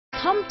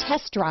Come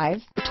test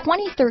drive the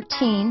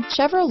 2013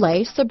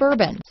 Chevrolet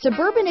Suburban.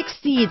 Suburban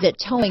exceeds at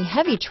towing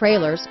heavy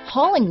trailers,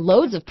 hauling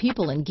loads of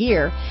people and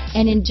gear,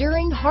 and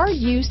enduring hard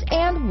use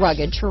and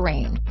rugged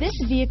terrain. This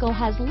vehicle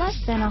has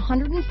less than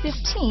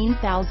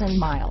 115,000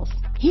 miles.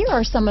 Here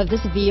are some of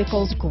this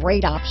vehicle's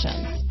great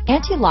options: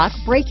 anti-lock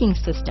braking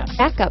system,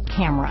 backup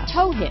camera,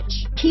 tow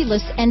hitch,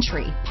 keyless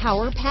entry,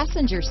 power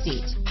passenger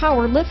seat,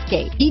 power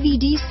liftgate,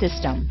 DVD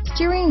system,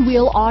 steering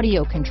wheel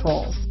audio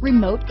controls,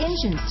 remote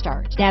engine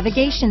start,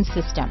 navigation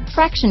system,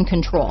 traction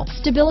control,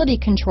 stability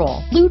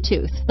control,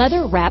 Bluetooth,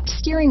 leather-wrapped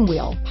steering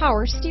wheel,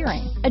 power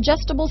steering,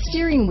 adjustable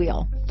steering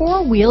wheel,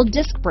 four-wheel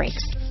disc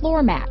brakes,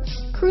 floor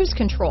mats, cruise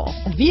control.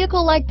 A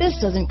vehicle like this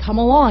doesn't come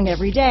along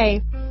every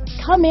day.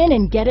 Come in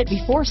and get it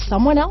before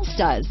someone else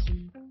does.